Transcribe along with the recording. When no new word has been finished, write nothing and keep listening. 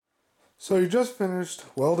So you just finished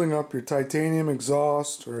welding up your titanium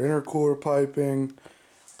exhaust or intercooler piping,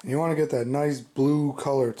 and you want to get that nice blue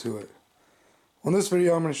color to it. On this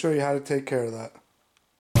video, I'm going to show you how to take care of that.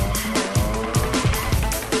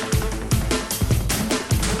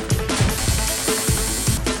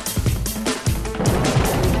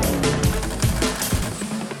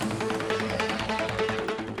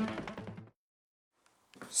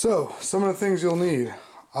 So, some of the things you'll need.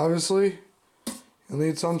 Obviously, you'll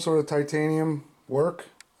need some sort of titanium work.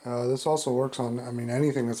 This also works on,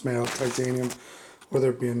 anything that's made out of titanium, whether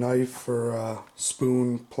it be a knife or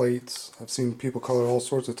spoon, plates. I've seen people color all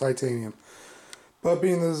sorts of titanium. But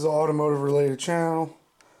being this is an automotive related channel,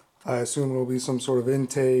 I assume it'll be some sort of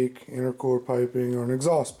intake, intercooler piping, or an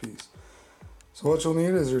exhaust piece. So what you'll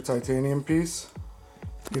need is your titanium piece.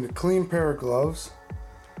 You need a clean pair of gloves.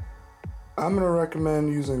 I'm going to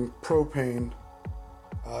recommend using propane.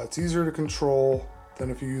 It's easier to control than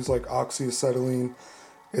if you use like oxyacetylene.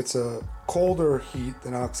 It's a colder heat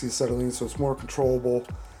than oxyacetylene, so it's more controllable.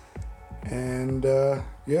 And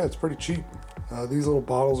yeah, it's pretty cheap. These little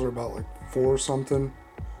bottles are about like $4 something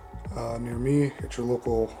near me at your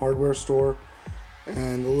local hardware store.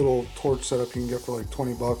 And the little torch setup you can get for like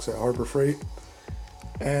 20 bucks at Harbor Freight.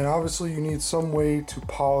 And obviously you need some way to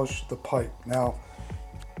polish the pipe. Now,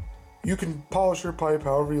 you can polish your pipe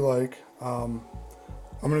however you like.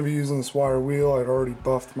 I'm going to be using this wire wheel. I'd already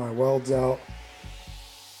buffed my welds out.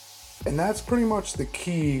 And that's pretty much the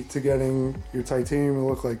key to getting your titanium to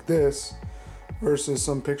look like this versus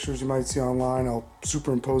some pictures you might see online. I'll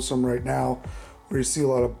superimpose some right now where you see a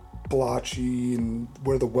lot of blotchy and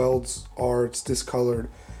where the welds are, it's discolored.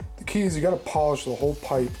 The key is you got to polish the whole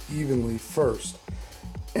pipe evenly first.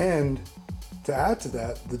 And to add to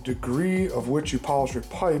that, the degree of which you polish your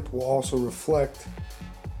pipe will also reflect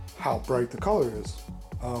how bright the color is.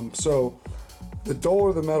 So the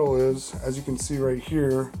duller the metal is, as you can see right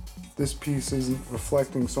here, this piece isn't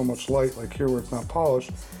reflecting so much light like here where it's not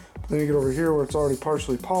polished. But then you get over here where it's already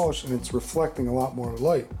partially polished and it's reflecting a lot more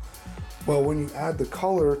light. Well, when you add the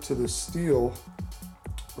color to the steel,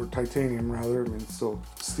 or titanium rather, it's still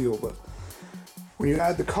steel, but when you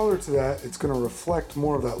add the color to that, it's going to reflect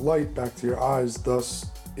more of that light back to your eyes, thus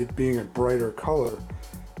it being a brighter color.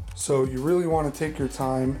 So you really want to take your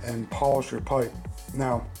time and polish your pipe.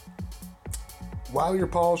 Now, while you're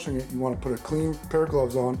polishing it, you want to put a clean pair of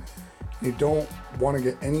gloves on. You don't want to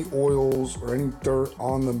get any oils or any dirt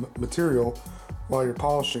on the material while you're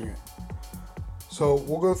polishing it. So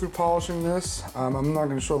we'll go through polishing this. I'm not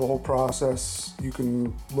going to show the whole process. You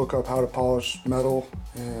can look up how to polish metal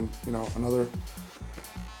and another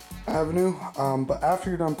avenue. But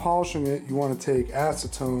after you're done polishing it, you want to take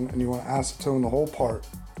acetone and you want to acetone the whole part.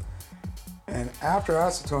 And after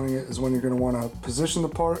acetoning it is when you're going to want to position the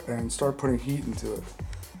part and start putting heat into it.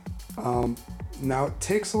 Now it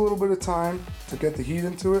takes a little bit of time to get the heat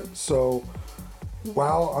into it, so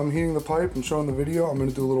while I'm heating the pipe and showing the video, I'm going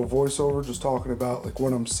to do a little voiceover just talking about like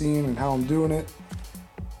what I'm seeing and how I'm doing it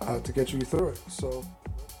to get you through it. So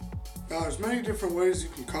now there's many different ways you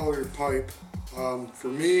can color your pipe. For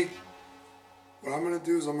me, what I'm going to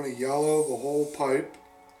do is I'm going to yellow the whole pipe,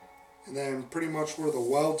 and then pretty much where the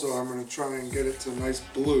welds are, I'm going to try and get it to a nice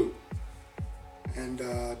blue. And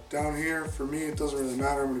down here, for me, it doesn't really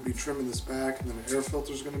matter. I'm going to be trimming this back, and then an air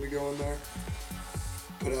filter is going to be going there.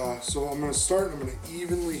 But so I'm going to start, and I'm going to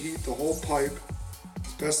evenly heat the whole pipe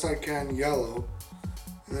as best I can yellow.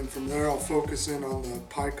 And then from there, I'll focus in on the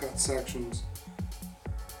pie cut sections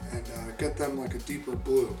and get them like a deeper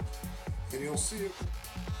blue. And you'll see it.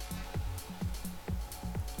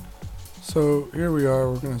 So here we are.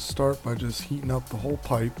 We're going to start by just heating up the whole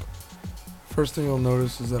pipe. First thing you'll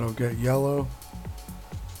notice is that it'll get yellow.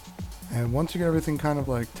 And once you get everything kind of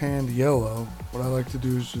like tanned yellow, what I like to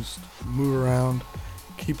do is just move around,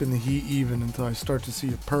 keeping the heat even until I start to see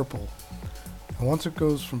it purple. And once it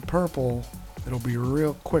goes from purple, it'll be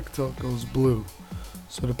real quick till it goes blue.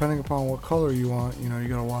 So depending upon what color you want, you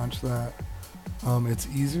gotta watch that. It's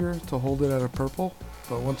easier to hold it at a purple,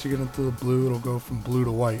 but once you get into the blue, it'll go from blue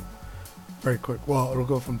to white very quick. Well, it'll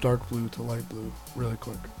go from dark blue to light blue really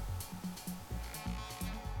quick.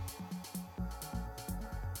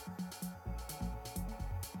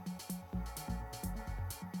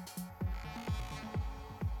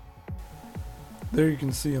 There you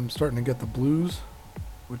can see I'm starting to get the blues,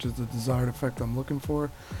 which is the desired effect I'm looking for.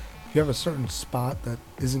 If you have a certain spot that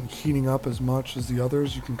isn't heating up as much as the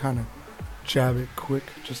others, you can kind of jab it quick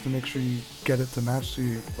just to make sure you get it to match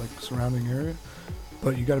the surrounding area.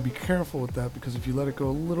 But you got to be careful with that, because if you let it go a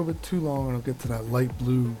little bit too long, it'll get to that light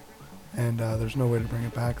blue, and there's no way to bring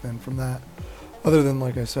it back then from that. Other than,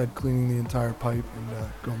 like I said, cleaning the entire pipe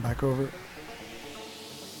and going back over it.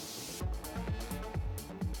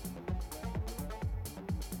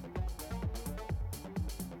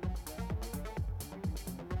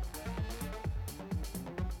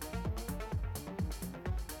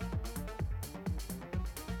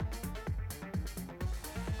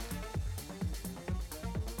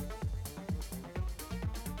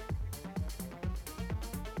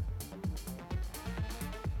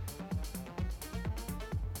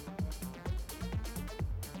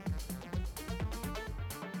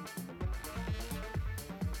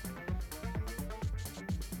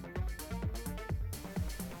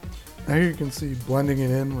 Now here you can see blending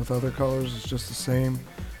it in with other colors is just the same.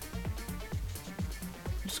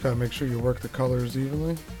 Just gotta make sure you work the colors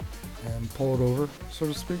evenly and pull it over, so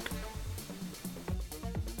to speak.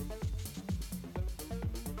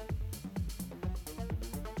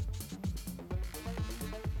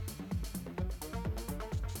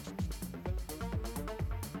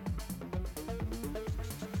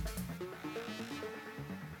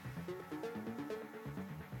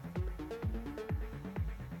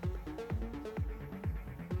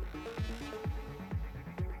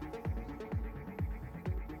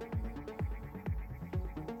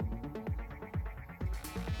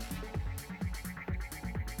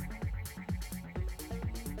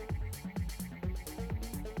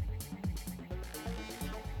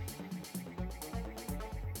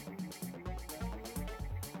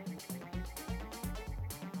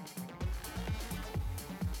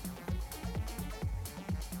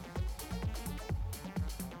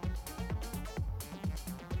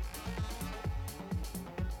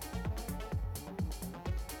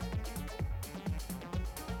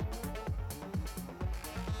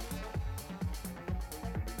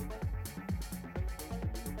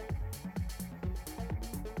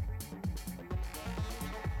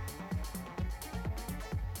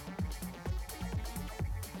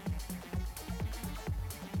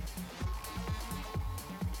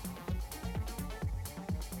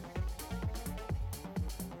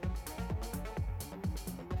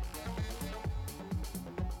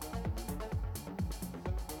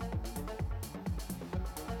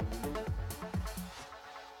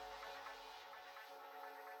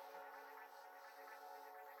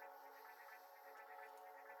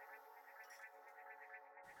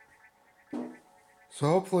 So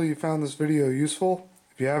hopefully you found this video useful.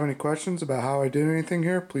 If you have any questions about how I did anything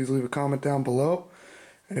here, please leave a comment down below.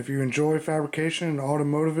 And if you enjoy fabrication and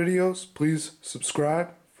automotive videos, please subscribe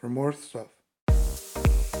for more stuff.